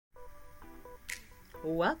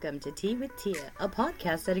Welcome to Tea with Tia, a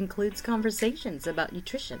podcast that includes conversations about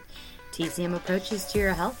nutrition, TCM approaches to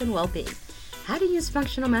your health and well-being, how to use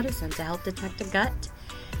functional medicine to help detect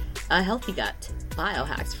a healthy gut,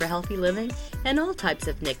 biohacks for healthy living, and all types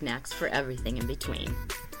of knickknacks for everything in between.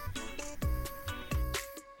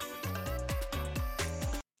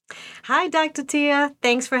 Hi, Dr. Tia.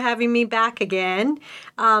 Thanks for having me back again.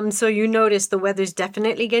 So you notice the weather's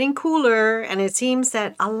definitely getting cooler, and it seems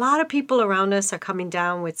that a lot of people around us are coming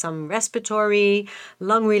down with some respiratory,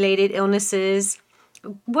 lung-related illnesses.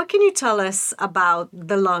 What can you tell us about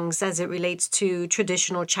the lungs as it relates to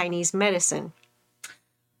traditional Chinese medicine?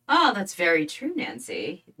 Oh, that's very true,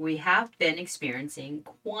 Nancy. We have been experiencing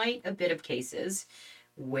quite a bit of cases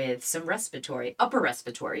with some upper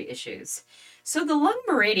respiratory issues. So the lung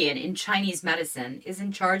meridian in Chinese medicine is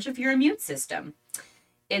in charge of your immune system.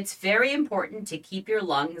 It's very important to keep your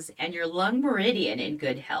lungs and your lung meridian in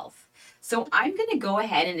good health. So I'm going to go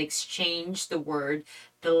ahead and exchange the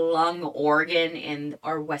lung organ in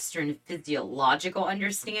our Western physiological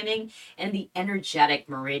understanding and the energetic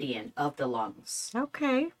meridian of the lungs.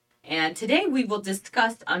 Okay. And today we will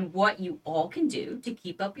discuss on what you all can do to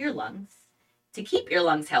keep your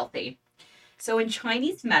lungs healthy. So in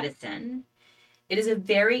Chinese medicine, it is a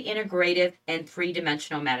very integrative and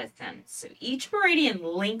three-dimensional medicine. So each meridian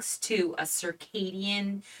links to a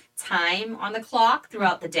circadian time on the clock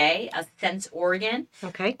throughout the day, a sense organ,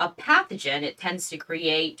 Okay. a pathogen it tends to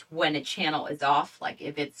create when a channel is off, like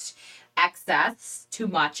if it's excess, too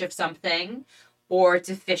much of something, or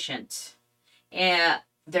deficient. And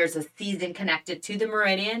there's a season connected to the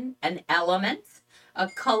meridian, an element, a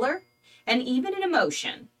color, and even an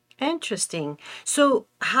emotion. Interesting. So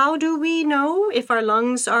how do we know if our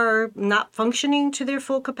lungs are not functioning to their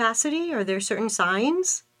full capacity? Are there certain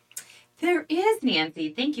signs? There is, Nancy.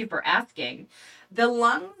 Thank you for asking. The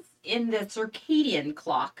lungs in the circadian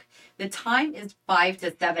clock, the time is 5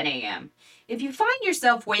 to 7 a.m. If you find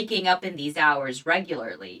yourself waking up in these hours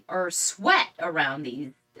regularly or sweat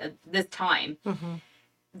around this time,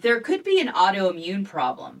 there could be an autoimmune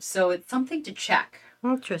problem. So it's something to check.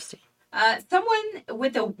 Interesting. Someone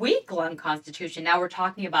with a weak lung constitution, now we're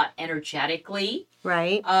talking about energetically,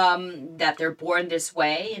 Right. that they're born this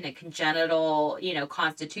way in a congenital,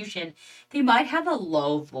 constitution, they might have a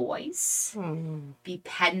low voice, be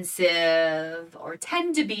pensive, or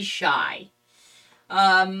tend to be shy.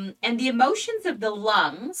 And the emotions of the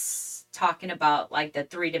lungs, talking about like the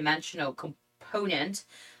three-dimensional component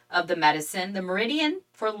of the medicine, the meridian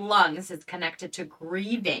for lungs is connected to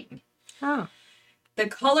grieving. Oh. The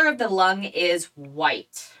color of the lung is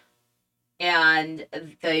white, and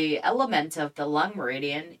the element of the lung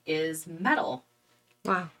meridian is metal.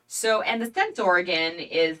 Wow. So, and the sense organ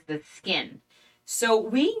is the skin. So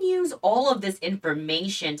we use all of this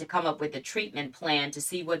information to come up with a treatment plan to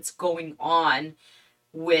see what's going on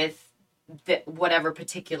with whatever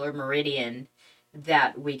particular meridian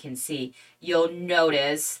that we can see. You'll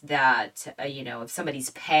notice that, if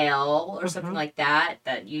somebody's pale or something like that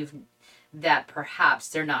that perhaps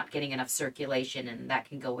they're not getting enough circulation, and that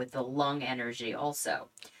can go with the lung energy also.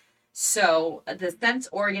 So the sense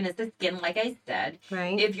organ is the skin, like I said.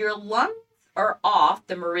 Right. If your lungs are off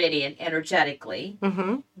the meridian energetically,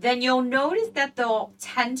 then you'll notice that they'll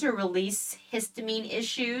tend to release histamine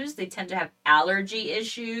issues. They tend to have allergy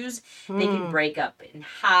issues. They can break up in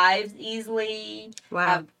hives easily,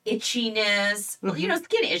 have itchiness,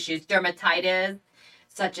 skin issues, dermatitis,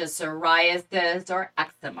 such as psoriasis or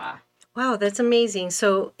eczema. Wow, that's amazing.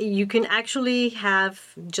 So you can actually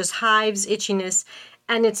have just hives, itchiness,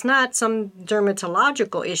 and it's not some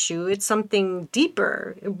dermatological issue. It's something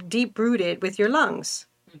deeper, deep-rooted with your lungs.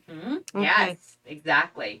 Okay. Yes,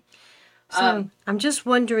 exactly. So I'm just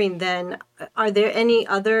wondering then, are there any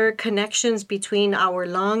other connections between our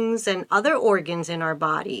lungs and other organs in our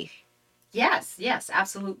body? Yes,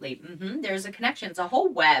 absolutely. There's a connection. It's a whole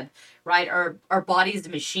web, right? Our body's a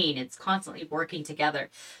machine. It's constantly working together.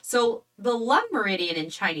 So the lung meridian in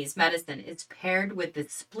Chinese medicine is paired with the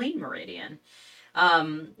spleen meridian.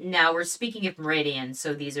 Now we're speaking of meridians,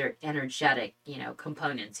 so these are energetic,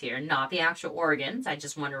 components here, not the actual organs. I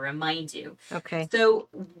just want to remind you. Okay. So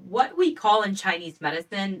what we call in Chinese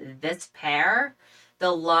medicine, this pair,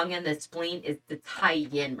 the lung and the spleen, is the Tai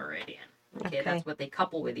Yin meridian. Okay, that's what they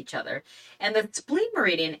couple with each other. And the spleen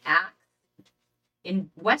meridian acts in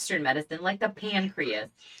Western medicine like the pancreas.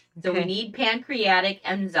 So we need pancreatic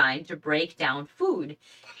enzyme to break down food,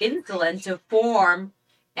 insulin to form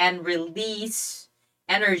and release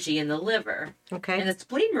energy in the liver. Okay. And the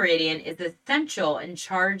spleen meridian is essential in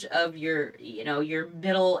charge of your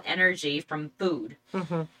middle energy from food.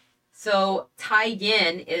 So Tai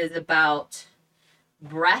Yin is about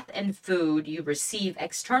breath and food you receive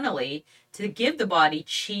externally to give the body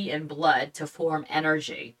chi and blood to form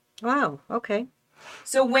energy. Wow. Okay.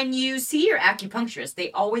 So when you see your acupuncturist,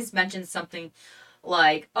 they always mention something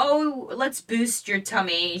like, oh, let's boost your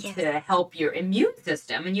tummy to help your immune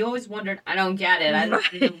system. And you always wondered, I don't get it. I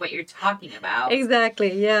don't know what you're talking about.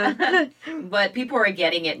 Exactly. Yeah. But people are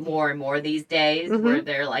getting it more and more these days, where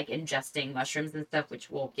they're like ingesting mushrooms and stuff,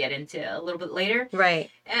 which we'll get into a little bit later.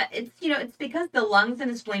 Right. It's because the lungs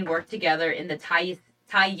and the spleen work together in the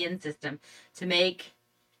Tai Yin system to make,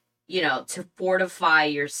 to fortify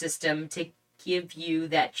your system, to give you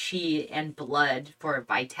that chi and blood for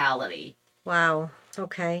vitality. Wow.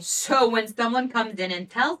 Okay. So when someone comes in and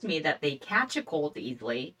tells me that they catch a cold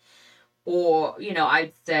easily, or,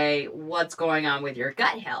 I'd say, what's going on with your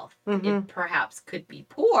gut health? It perhaps could be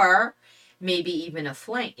poor, maybe even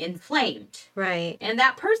inflamed. Right. And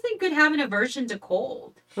that person could have an aversion to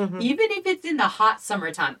cold, even if it's in the hot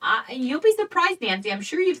summertime. You'll be surprised, Nancy. I'm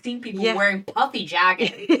sure you've seen people wearing puffy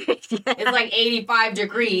jackets. It's like 85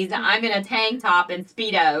 degrees. I'm in a tank top and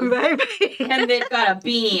Speedos. Right. And they've got a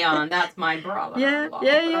beanie on. That's my brother. Yeah. But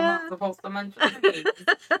I'm not supposed to mention it.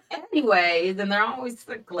 Anyways, and they're always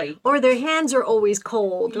sickly. Or their hands are always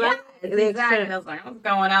cold, right? Exactly. I was like, what's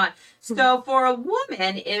going on? So for a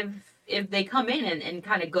woman, if they come in and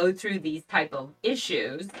kind of go through these type of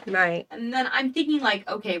issues, right, and then I'm thinking like,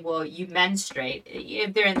 okay, well, you menstruate,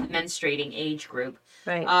 if they're in the menstruating age group,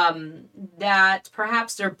 right, that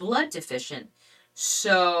perhaps they're blood deficient.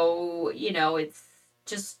 So, it's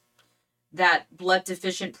just that blood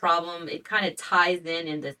deficient problem. It kind of ties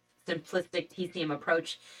in the simplistic TCM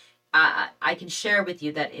approach. I can share with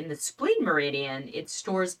you that in the spleen meridian, it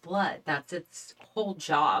stores blood. That's its whole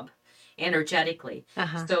job energetically.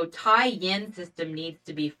 So Tai Yin system needs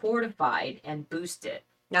to be fortified and boosted.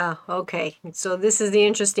 Oh, okay. So this is the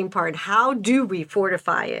interesting part. How do we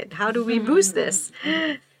fortify it? How do we boost this?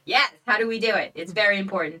 Yes, how do we do it? It's very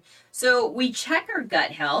important. So we check our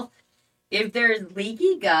gut health. If there's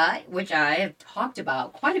leaky gut, which I have talked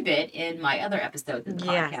about quite a bit in my other episodes in the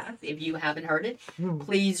podcast, if you haven't heard it,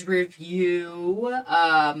 please review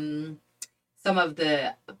some of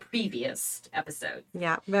the previous episodes.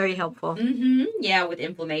 Yeah, very helpful. Yeah, with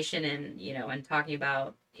inflammation and, and talking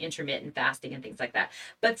about intermittent fasting and things like that.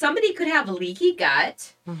 But somebody could have a leaky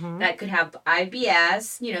gut that could have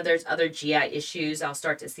IBS. There's other GI issues. I'll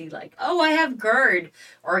start to see like, oh, I have GERD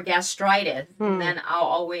or gastritis. And then I'll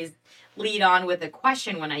always lead on with a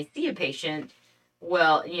question when I see a patient.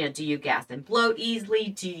 Well, do you gas and bloat easily?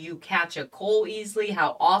 Do you catch a cold easily?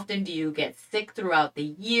 How often do you get sick throughout the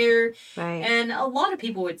year? Right. And a lot of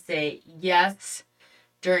people would say, yes,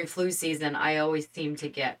 during flu season, I always seem to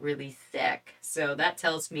get really sick. So that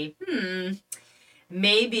tells me,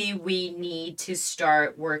 maybe we need to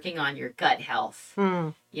start working on your gut health.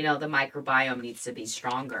 The microbiome needs to be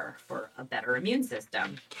stronger for a better immune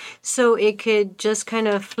system. So it could just kind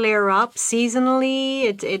of flare up seasonally.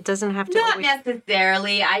 It doesn't have to. Not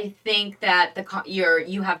necessarily. I think that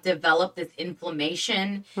you have developed this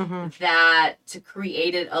inflammation that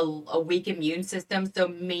created a weak immune system. So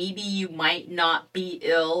maybe you might not be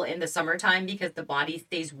ill in the summertime because the body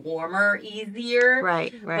stays warmer easier.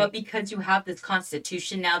 Right. But because you have this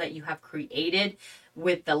constitution now that you have created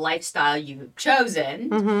with the lifestyle you've chosen,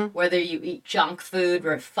 whether you eat junk food,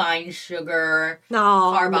 refined sugar,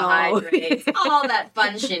 carbohydrates, all that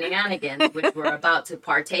fun shenanigans, which we're about to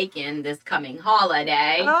partake in this coming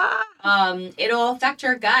holiday, it'll affect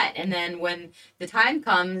your gut. And then when the time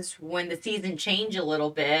comes, when the season change a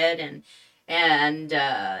little bit and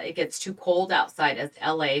it gets too cold outside, as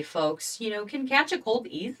LA folks, can catch a cold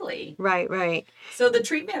easily. Right. So the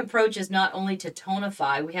treatment approach is not only to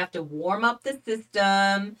tonify, we have to warm up the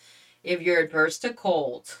system if you're adverse to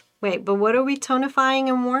cold. Wait, but what are we tonifying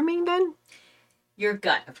and warming then? Your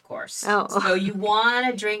gut, of course. Oh. So you want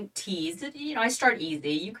to drink teas. I start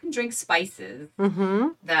easy. You can drink spices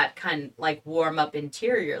that kind of like warm up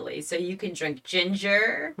interiorly. So you can drink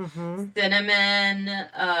ginger, cinnamon,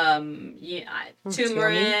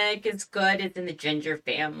 turmeric is good. It's in the ginger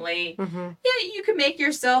family. Yeah, you can make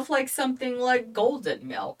yourself like something like golden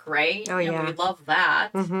milk, right? Oh, yeah. And we love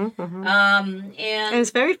that. And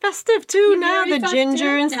it's very festive too now, the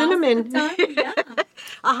ginger and cinnamon. Yeah.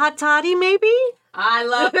 A hot toddy maybe? I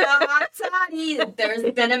love the hot toddy. There's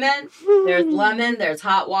cinnamon, there's lemon, there's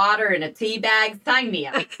hot water, and a tea bag. Sign me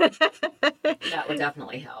up. That would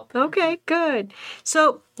definitely help. Okay, good.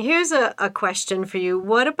 So here's a question for you.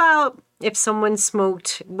 What about if someone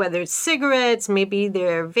smoked, whether it's cigarettes, maybe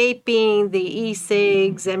they're vaping, the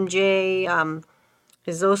e-cigs, MJ,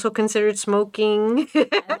 is also considered smoking. I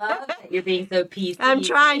love that you're being so PC. I'm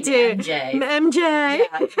trying to. MJ. MJ.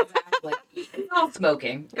 Yeah, exactly. It's all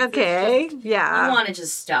smoking. Okay, yeah. You want to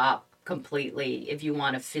just stop completely if you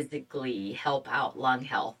want to physically help out lung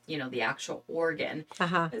health, the actual organ.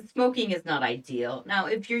 Smoking is not ideal. Now,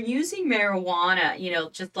 if you're using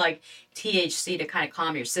marijuana, just like THC to kind of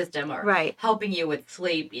calm your system or helping you with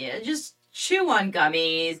sleep, just chew on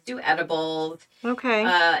gummies, do edibles. Okay.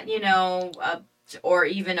 Or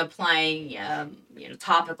even applying,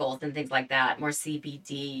 topicals and things like that, more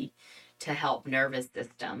CBD to help nervous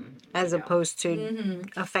system. As opposed to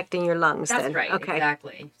affecting your lungs. That's then. right, Okay.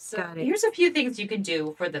 exactly. So here's a few things you can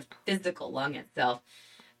do for the physical lung itself.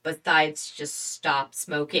 Besides just stop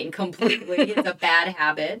smoking completely. It's a bad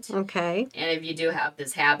habit. Okay. And if you do have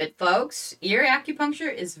this habit, folks, ear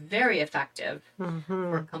acupuncture is very effective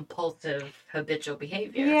for compulsive habitual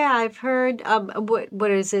behavior. Yeah, I've heard, what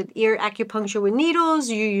is it, ear acupuncture with needles?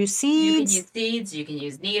 You use seeds? You can use seeds, you can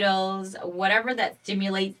use needles, whatever that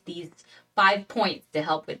stimulates these 5 points to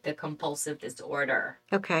help with the compulsive disorder.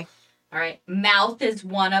 Okay. All right. Mouth is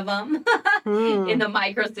one of them in the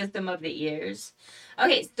microsystem of the ears.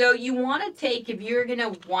 Okay, so you want to take, if you're going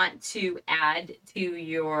to want to add to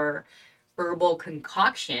your herbal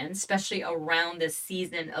concoction, especially around the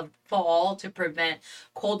season of fall to prevent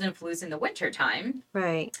cold and flus in the wintertime.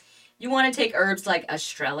 Right. You want to take herbs like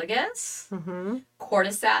astragalus,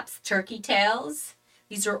 cordyceps, turkey tails.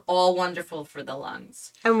 These are all wonderful for the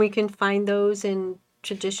lungs. And we can find those in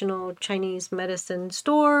traditional Chinese medicine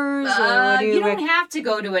stores? You don't have to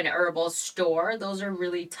go to an herbal store. Those are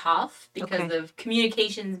really tough because of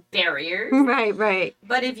communications barriers. Right.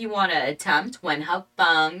 But if you want to attempt Wen Hao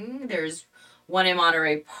Feng, there's one in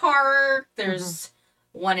Monterey Park. There's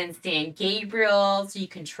one in San Gabriel, so you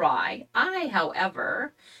can try. I,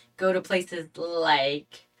 however, go to places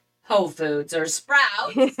like Whole Foods or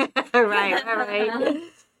Sprouts. Right.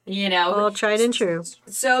 All tried and true.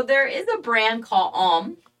 So there is a brand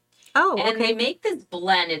called And they make this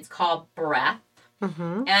blend. It's called Breath.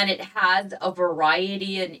 And it has a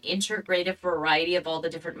variety, an integrative variety of all the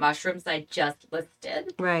different mushrooms I just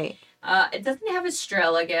listed. Right. It doesn't have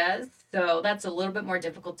astragalus, so that's a little bit more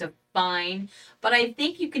difficult to find. But I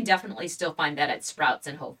think you can definitely still find that at Sprouts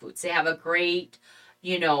and Whole Foods. They have a great,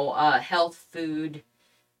 health food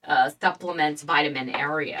supplements vitamin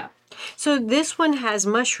area. So this one has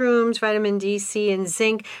mushrooms, vitamin D, C, and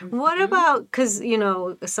zinc. What about, because,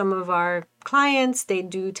 some of our clients, they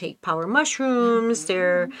do take power mushrooms.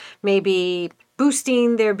 They're maybe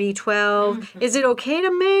boosting their B12. Is it okay to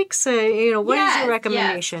mix? What is your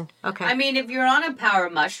recommendation? Yes. Okay. I mean, if you're on a power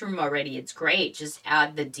mushroom already, it's great. Just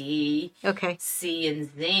add the D, C, and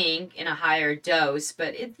zinc in a higher dose.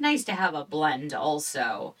 But it's nice to have a blend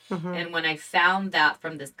also. And when I found that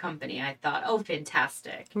from this company, I thought, oh,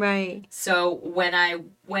 fantastic. Right. So when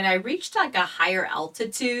I reached like a higher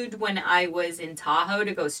altitude when I was in Tahoe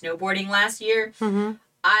to go snowboarding last year,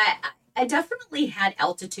 I definitely had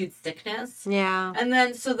altitude sickness. Yeah. And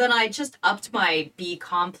then I just upped my B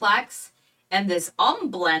complex and this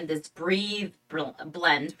blend, this breathe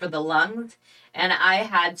blend for the lungs. And I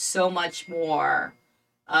had so much more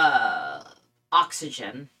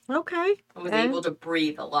oxygen. Okay. I was able to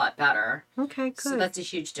breathe a lot better. Okay, good. So that's a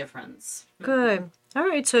huge difference. Good. All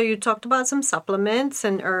right, so you talked about some supplements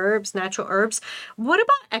and herbs, natural herbs. What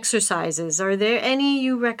about exercises? Are there any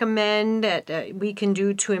you recommend that we can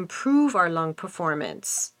do to improve our lung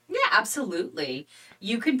performance? Yeah, absolutely.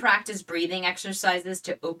 You can practice breathing exercises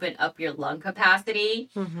to open up your lung capacity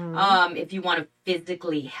if you want to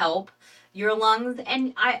physically help your lungs.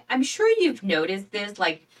 And I'm sure you've noticed this,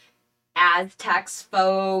 like Aztecs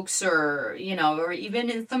folks or even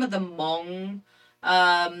in some of the Hmong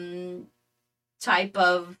type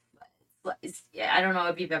of, I don't know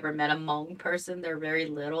if you've ever met a Hmong person. They're very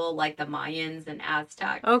little, like the Mayans and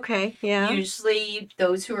Aztecs. Okay, yeah. Usually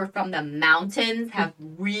those who are from the mountains have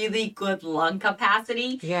really good lung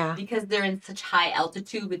capacity. Yeah. Because they're in such high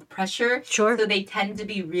altitude with pressure. Sure. So they tend to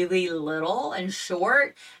be really little and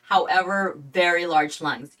short. However, very large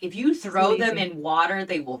lungs. If you throw them in water,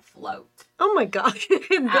 they will float. Oh my gosh.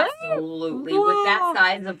 Absolutely. Whoa. With that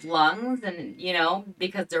size of lungs and,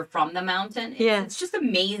 because they're from the mountain, it's just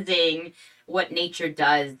amazing what nature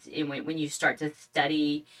does when you start to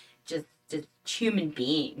study just human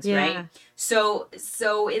beings, right? So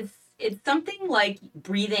it's something like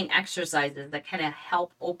breathing exercises that kind of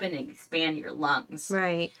help open and expand your lungs.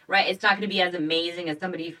 Right. Right. It's not going to be as amazing as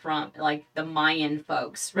somebody from like the Mayan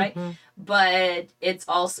folks, right? But it's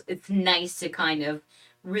nice to kind of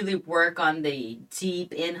really work on the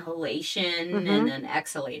deep inhalation Mm-hmm. and then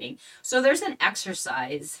exhalating. So there's an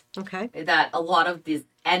exercise Okay. that a lot of these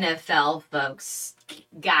NFL folks,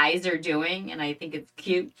 guys are doing, and I think it's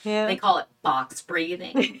cute. Yeah. They call it box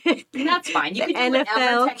breathing. And that's fine. You The can do whatever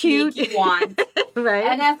NFL technique cute. you want.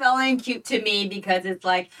 Right. NFL ain't cute to me because it's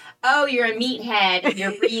like, oh, you're a meathead and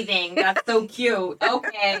you're breathing. That's so cute.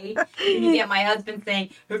 Okay. Then you get my husband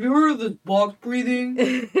saying, have you heard of this box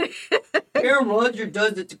breathing? Aaron Rodgers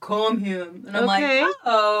does it to calm him. And I'm Okay. like,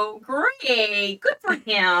 oh, great. Good for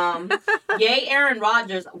him. Yay, Aaron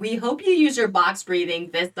Rodgers. We hope you use your box breathing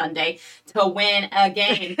this Sunday to win a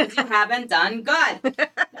game because you haven't done good.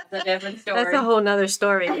 That's a different story. That's a whole nother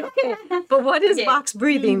story. Okay. But what is Okay. box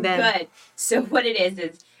breathing then? Good. So what it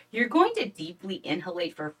is you're going to deeply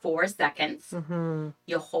inhalate for 4 seconds. Mm-hmm.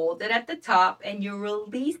 You hold it at the top and you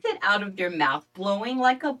release it out of your mouth, blowing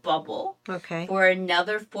like a bubble. Okay. For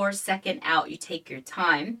another 4-second out, you take your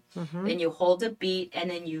time. Mm-hmm. Then you hold a beat and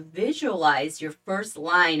then you visualize your first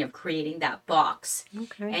line of creating that box.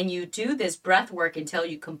 Okay. And you do this breath work until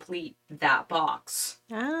you complete that box.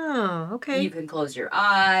 Oh, okay. You can close your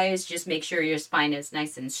eyes. Just make sure your spine is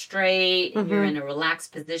nice and straight. And you're in a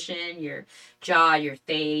relaxed position. Your jaw, your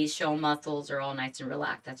face, shoulder muscles are all nice and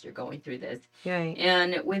relaxed as you're going through this. Right.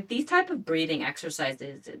 And with these type of breathing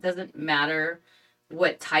exercises, it doesn't matter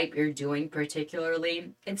what type you're doing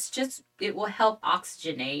particularly. It will help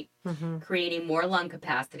oxygenate, creating more lung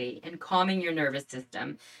capacity and calming your nervous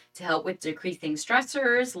system to help with decreasing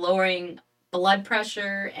stressors, lowering blood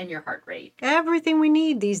pressure, and your heart rate. Everything we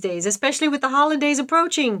need these days, especially with the holidays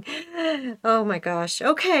approaching. Oh my gosh.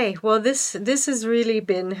 Okay. Well, this has really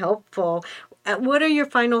been helpful. What are your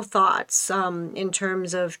final thoughts in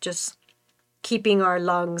terms of just keeping our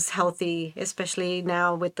lungs healthy, especially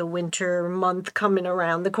now with the winter month coming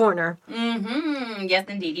around the corner? Yes,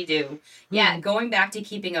 indeed, you do. Yeah, going back to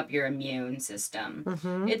keeping up your immune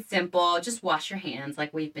system. It's simple. Just wash your hands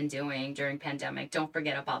like we've been doing during pandemic. Don't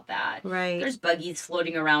forget about that. Right. There's buggies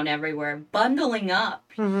floating around everywhere. Bundling up.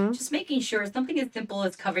 Just making sure something as simple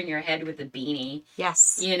as covering your head with a beanie,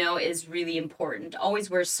 Yes. is really important.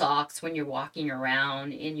 Always wear socks when you're walking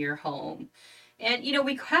around in your home. And,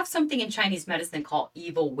 we have something in Chinese medicine called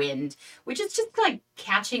evil wind, which is just like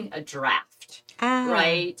catching a draft,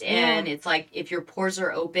 right? Yeah. And it's like if your pores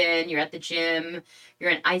are open, you're at the gym, you're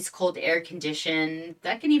in ice cold air condition,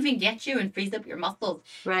 that can even get you and freeze up your muscles.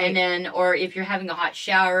 Right. And then, or if you're having a hot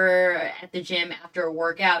shower at the gym after a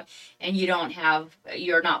workout and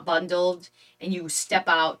you're not bundled, and you step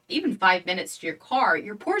out even 5 minutes to your car,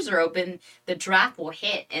 your pores are open, the draft will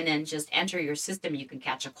hit and then just enter your system. You can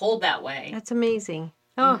catch a cold that way. That's amazing.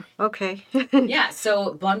 Oh, okay. Yeah,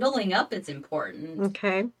 so bundling up is important.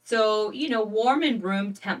 Okay. So, warm and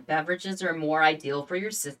room temp beverages are more ideal for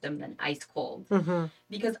your system than ice cold.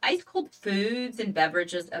 Because ice cold foods and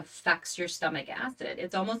beverages affects your stomach acid.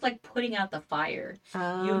 It's almost like putting out the fire.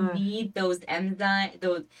 You need those enzymes,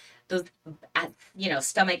 those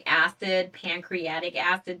stomach acid, pancreatic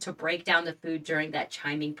acid to break down the food during that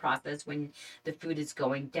chiming process when the food is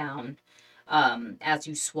going down as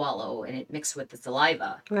you swallow and it mixes with the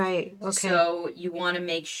saliva. Right. Okay. So you want to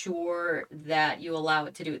make sure that you allow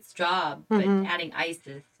it to do its job, but adding ice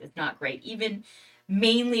is not great, even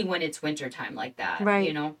mainly when it's wintertime like that.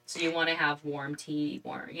 Right. So you want to have warm tea,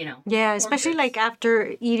 Yeah, especially like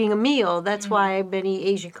after eating a meal. That's why many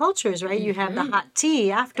Asian cultures, right? You have the hot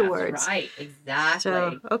tea afterwards. That's right, exactly.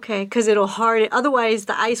 So, okay, because it'll harden. Otherwise,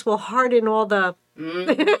 the ice will harden all the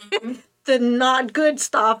the not good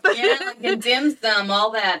stuff. Yeah, like a dim sum,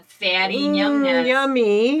 all that fatty yumness.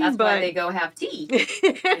 Yummy. That's why they go have tea.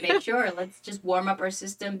 To make sure, let's just warm up our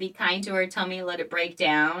system, be kind to our tummy, let it break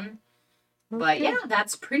down. But yeah,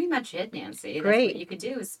 that's pretty much it, Nancy. That's Great. what you could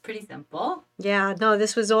do. It's pretty simple. Yeah, no,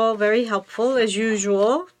 this was all very helpful as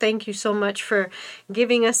usual. Thank you so much for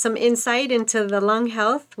giving us some insight into the lung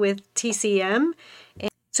health with TCM.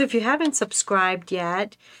 And so if you haven't subscribed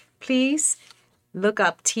yet, please look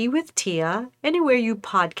up Tea with Tia anywhere you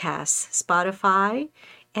podcast, Spotify,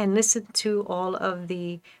 and listen to all of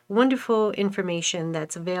the wonderful information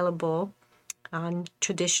that's available on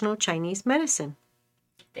traditional Chinese medicine.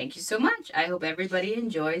 Thank you so much. I hope everybody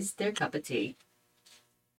enjoys their cup of tea.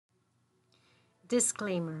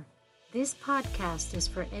 Disclaimer. This podcast is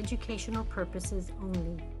for educational purposes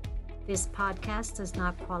only. This podcast does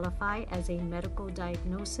not qualify as a medical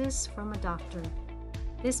diagnosis from a doctor.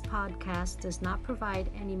 This podcast does not provide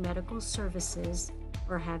any medical services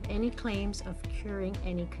or have any claims of curing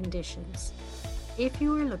any conditions. If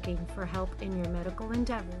you are looking for help in your medical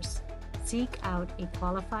endeavors, seek out a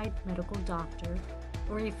qualified medical doctor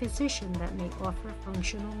or a physician that may offer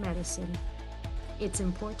functional medicine. It's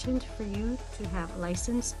important for you to have a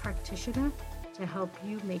licensed practitioner to help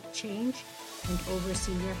you make change and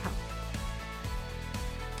oversee your health.